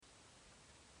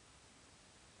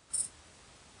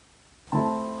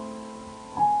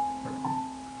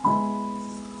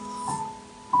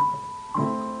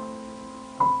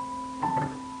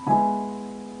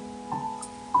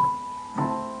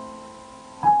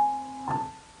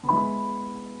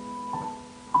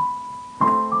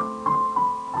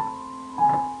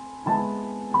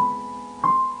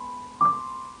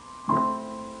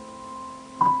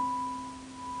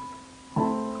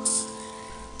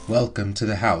Welcome to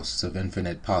the House of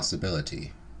Infinite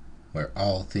Possibility, where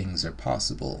all things are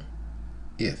possible,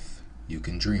 if you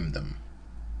can dream them.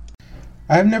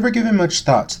 I have never given much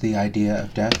thought to the idea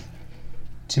of death.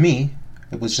 To me,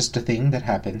 it was just a thing that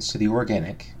happens to the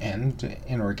organic and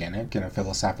inorganic in a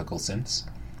philosophical sense.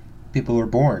 People are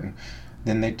born,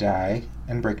 then they die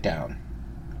and break down.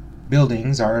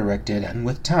 Buildings are erected, and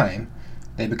with time,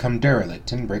 they become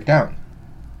derelict and break down.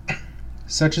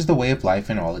 Such is the way of life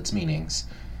in all its meanings.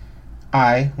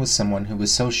 I was someone who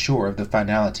was so sure of the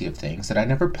finality of things that I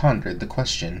never pondered the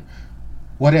question,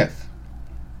 what if?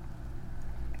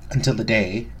 Until the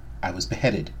day I was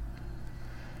beheaded.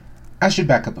 I should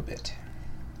back up a bit.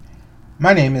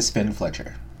 My name is Finn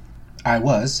Fletcher. I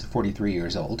was 43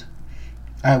 years old.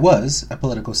 I was a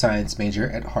political science major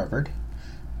at Harvard.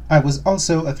 I was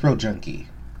also a thrill junkie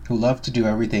who loved to do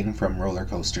everything from roller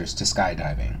coasters to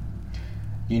skydiving.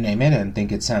 You name it and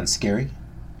think it sounds scary,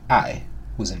 I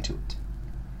was into it.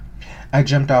 I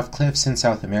jumped off cliffs in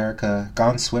South America,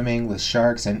 gone swimming with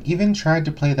sharks, and even tried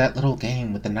to play that little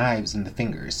game with the knives and the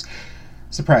fingers.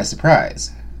 Surprise,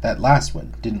 surprise, that last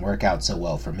one didn't work out so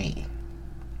well for me.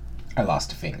 I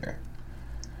lost a finger.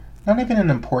 Not even an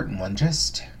important one,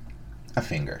 just a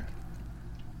finger.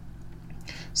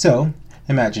 So,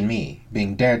 imagine me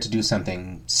being dared to do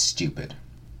something stupid.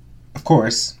 Of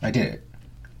course, I did it.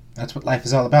 That's what life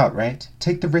is all about, right?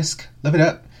 Take the risk, live it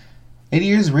up. 80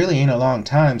 years really ain't a long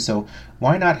time, so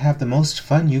why not have the most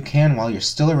fun you can while you're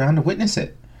still around to witness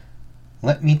it?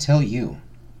 Let me tell you,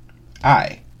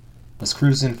 I was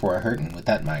cruising for a hurtin' with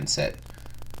that mindset.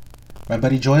 My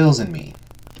buddy Joyles and me.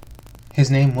 His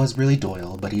name was really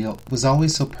Doyle, but he was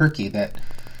always so perky that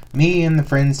me and the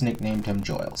friends nicknamed him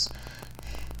Joyles.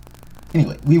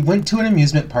 Anyway, we went to an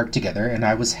amusement park together, and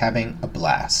I was having a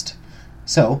blast.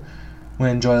 So,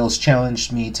 when Joyles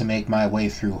challenged me to make my way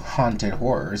through haunted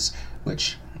horrors,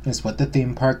 which is what the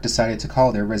theme park decided to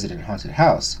call their resident haunted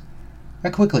house,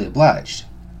 I quickly obliged.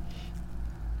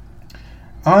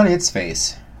 On its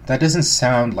face, that doesn't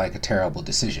sound like a terrible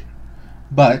decision,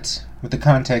 but with the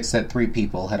context that 3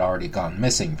 people had already gone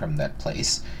missing from that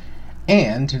place,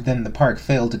 and then the park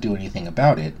failed to do anything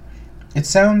about it, it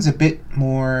sounds a bit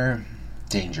more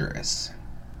dangerous.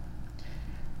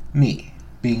 Me,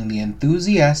 being the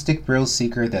enthusiastic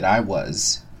thrill-seeker that I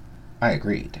was, I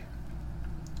agreed.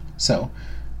 So,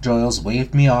 Joyles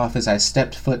waved me off as I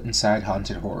stepped foot inside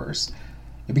Haunted Horrors.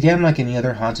 It began like any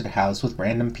other haunted house, with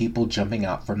random people jumping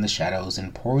out from the shadows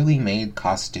in poorly made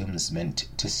costumes meant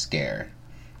to scare.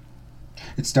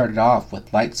 It started off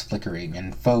with lights flickering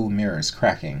and faux mirrors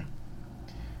cracking.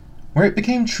 Where it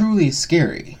became truly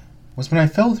scary was when I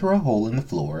fell through a hole in the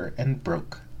floor and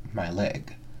broke my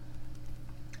leg.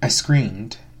 I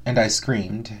screamed in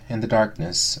the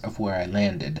darkness of where I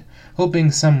landed, hoping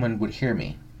someone would hear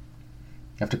me.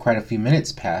 After quite a few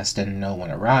minutes passed and no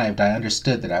one arrived, I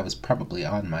understood that I was probably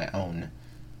on my own.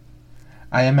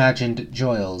 I imagined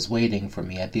Joyles waiting for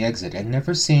me at the exit and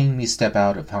never seeing me step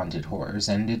out of Haunted Horrors,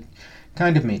 and it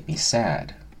kind of made me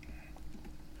sad.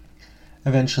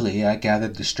 Eventually, I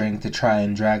gathered the strength to try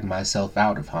and drag myself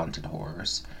out of Haunted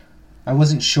Horrors. I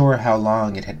wasn't sure how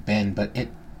long it had been, but it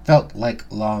felt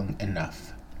like long enough.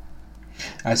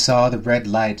 I saw the red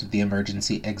light of the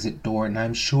emergency exit door, and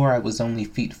I'm sure I was only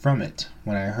feet from it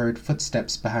when I heard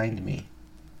footsteps behind me.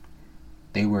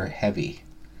 They were heavy,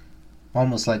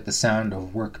 almost like the sound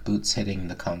of work boots hitting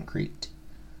the concrete.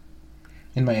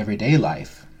 In my everyday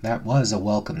life, that was a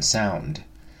welcome sound.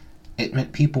 It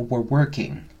meant people were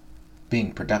working,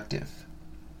 being productive.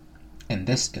 In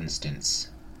this instance,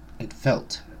 it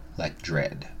felt like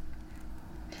dread.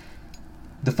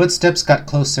 The footsteps got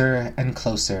closer and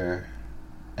closer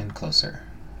and closer.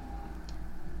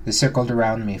 They circled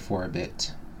around me for a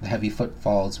bit. The heavy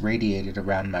footfalls radiated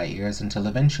around my ears until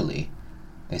eventually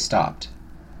they stopped.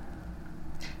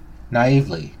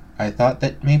 Naively, I thought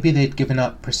that maybe they'd given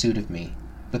up pursuit of me,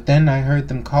 but then I heard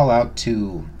them call out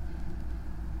to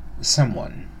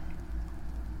someone.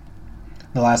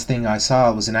 The last thing I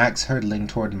saw was an axe hurtling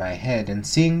toward my head, and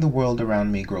seeing the world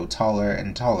around me grow taller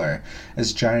and taller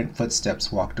as giant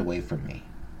footsteps walked away from me.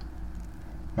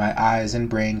 My eyes and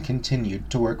brain continued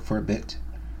to work for a bit.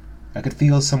 I could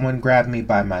feel someone grab me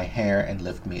by my hair and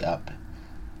lift me up.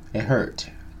 It hurt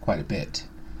quite a bit,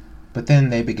 but then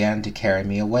they began to carry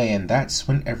me away, and that's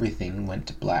when everything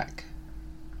went black.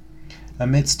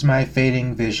 Amidst my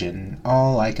fading vision,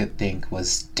 all I could think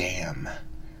was, damn.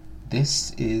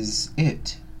 This is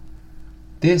it.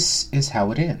 This is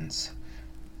how it ends.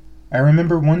 I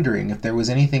remember wondering if there was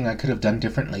anything I could have done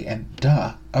differently, and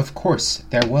duh, of course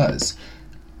there was.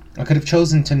 I could have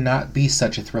chosen to not be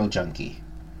such a thrill junkie.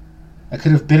 I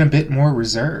could have been a bit more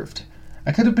reserved.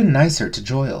 I could have been nicer to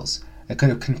Joyles. I could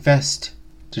have confessed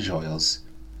to Joyles.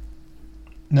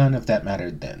 None of that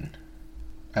mattered then.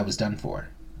 I was done for.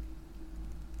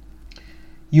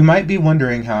 You might be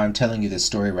wondering how I'm telling you this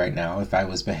story right now if I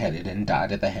was beheaded and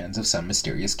died at the hands of some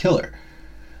mysterious killer.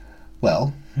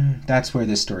 Well, that's where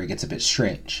this story gets a bit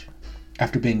strange.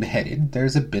 After being beheaded,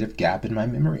 there's a bit of gap in my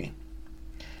memory.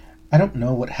 I don't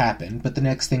know what happened, but the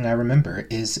next thing I remember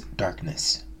is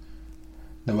darkness.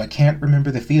 Though I can't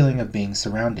remember the feeling of being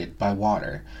surrounded by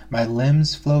water, my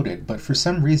limbs floated, but for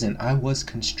some reason I was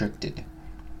constricted.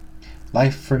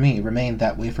 Life for me remained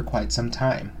that way for quite some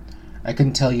time. I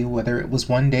couldn't tell you whether it was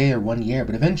 1 day or 1 year,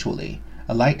 but eventually,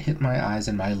 a light hit my eyes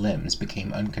and my limbs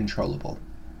became uncontrollable.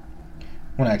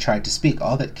 When I tried to speak,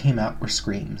 all that came out were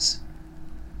screams.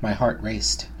 My heart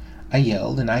raced. I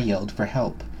yelled and I yelled for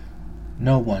help.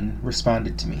 No one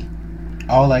responded to me.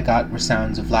 All I got were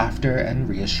sounds of laughter and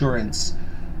reassurance.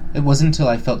 It wasn't until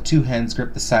I felt 2 hands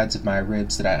grip the sides of my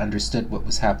ribs that I understood what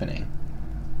was happening.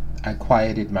 I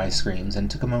quieted my screams and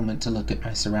took a moment to look at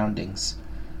my surroundings.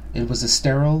 It was a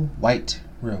sterile, white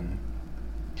room.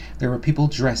 There were people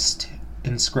dressed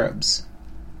in scrubs.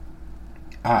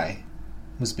 I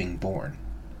was being born.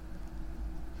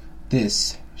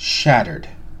 This shattered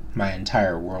my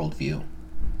entire worldview.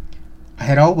 I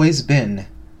had always been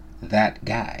that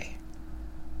guy.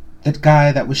 That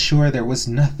guy that was sure there was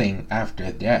nothing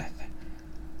after death.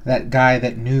 That guy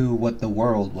that knew what the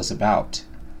world was about.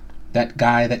 That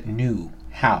guy that knew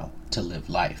how to live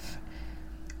life.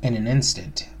 In an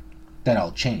instant, that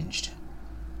all changed.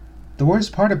 The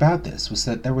worst part about this was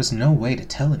that there was no way to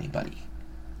tell anybody.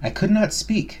 I could not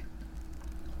speak.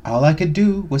 All I could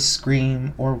do was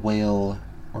scream or wail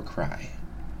or cry.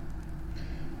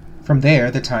 From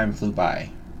there, the time flew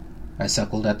by. I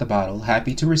suckled at the bottle,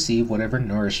 happy to receive whatever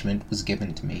nourishment was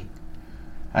given to me.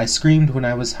 I screamed when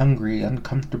I was hungry,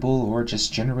 uncomfortable, or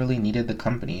just generally needed the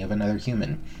company of another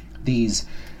human. These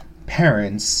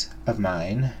parents of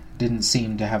mine didn't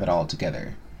seem to have it all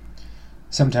together.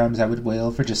 Sometimes I would wail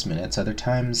for just minutes, other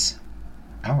times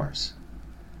hours.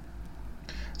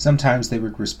 Sometimes they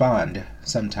would respond,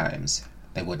 sometimes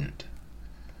they wouldn't.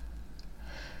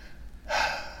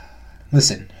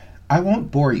 Listen, I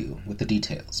won't bore you with the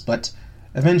details, but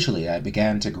eventually I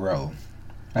began to grow.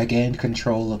 I gained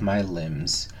control of my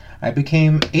limbs. I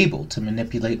became able to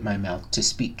manipulate my mouth to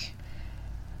speak.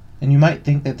 And you might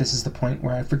think that this is the point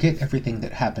where I forget everything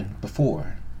that happened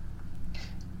before.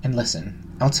 And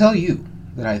listen, I'll tell you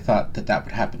that I thought that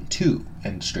would happen too,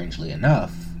 and strangely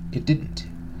enough, it didn't.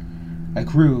 I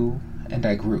grew, and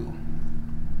I grew.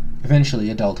 Eventually,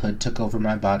 adulthood took over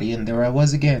my body, and there I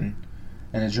was again,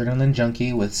 an adrenaline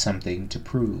junkie with something to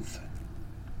prove.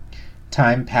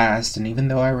 Time passed, and even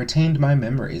though I retained my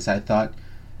memories, I thought,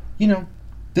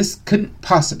 this couldn't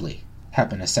possibly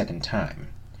happen a second time.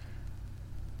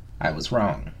 I was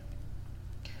wrong.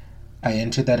 I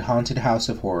entered that haunted house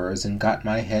of horrors and got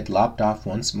my head lopped off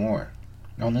once more.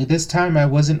 Only this time I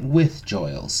wasn't with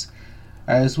Joyles.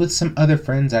 I was with some other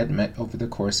friends I'd met over the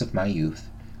course of my youth.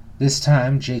 This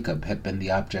time Jacob had been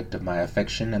the object of my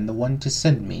affection and the one to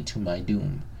send me to my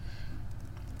doom.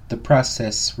 The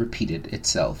process repeated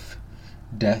itself.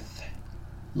 Death,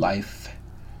 life,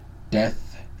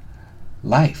 death,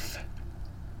 life.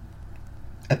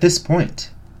 At this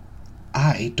point,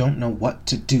 I don't know what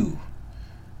to do.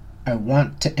 I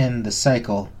want to end the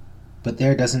cycle, but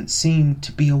there doesn't seem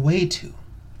to be a way to.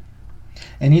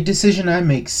 Any decision I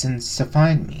make seems to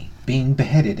find me being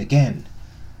beheaded again.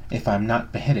 If I'm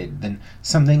not beheaded, then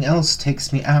something else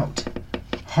takes me out.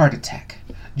 Heart attack,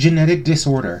 genetic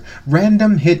disorder,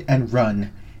 random hit and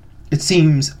run. It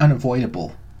seems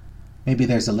unavoidable. Maybe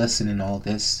there's a lesson in all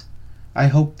this. I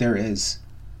hope there is.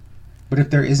 But if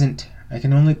there isn't, I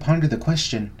can only ponder the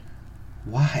question,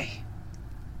 why?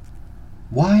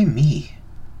 Why me?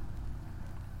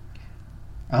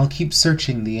 I'll keep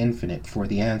searching the infinite for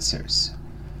the answers.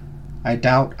 I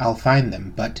doubt I'll find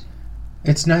them, but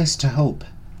it's nice to hope.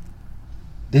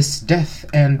 This death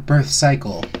and birth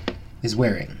cycle is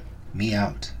wearing me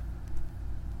out.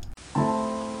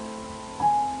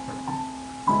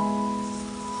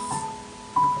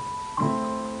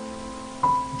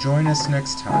 Join us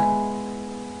next time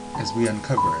as we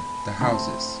uncover the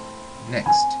house's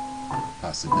next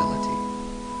possibility.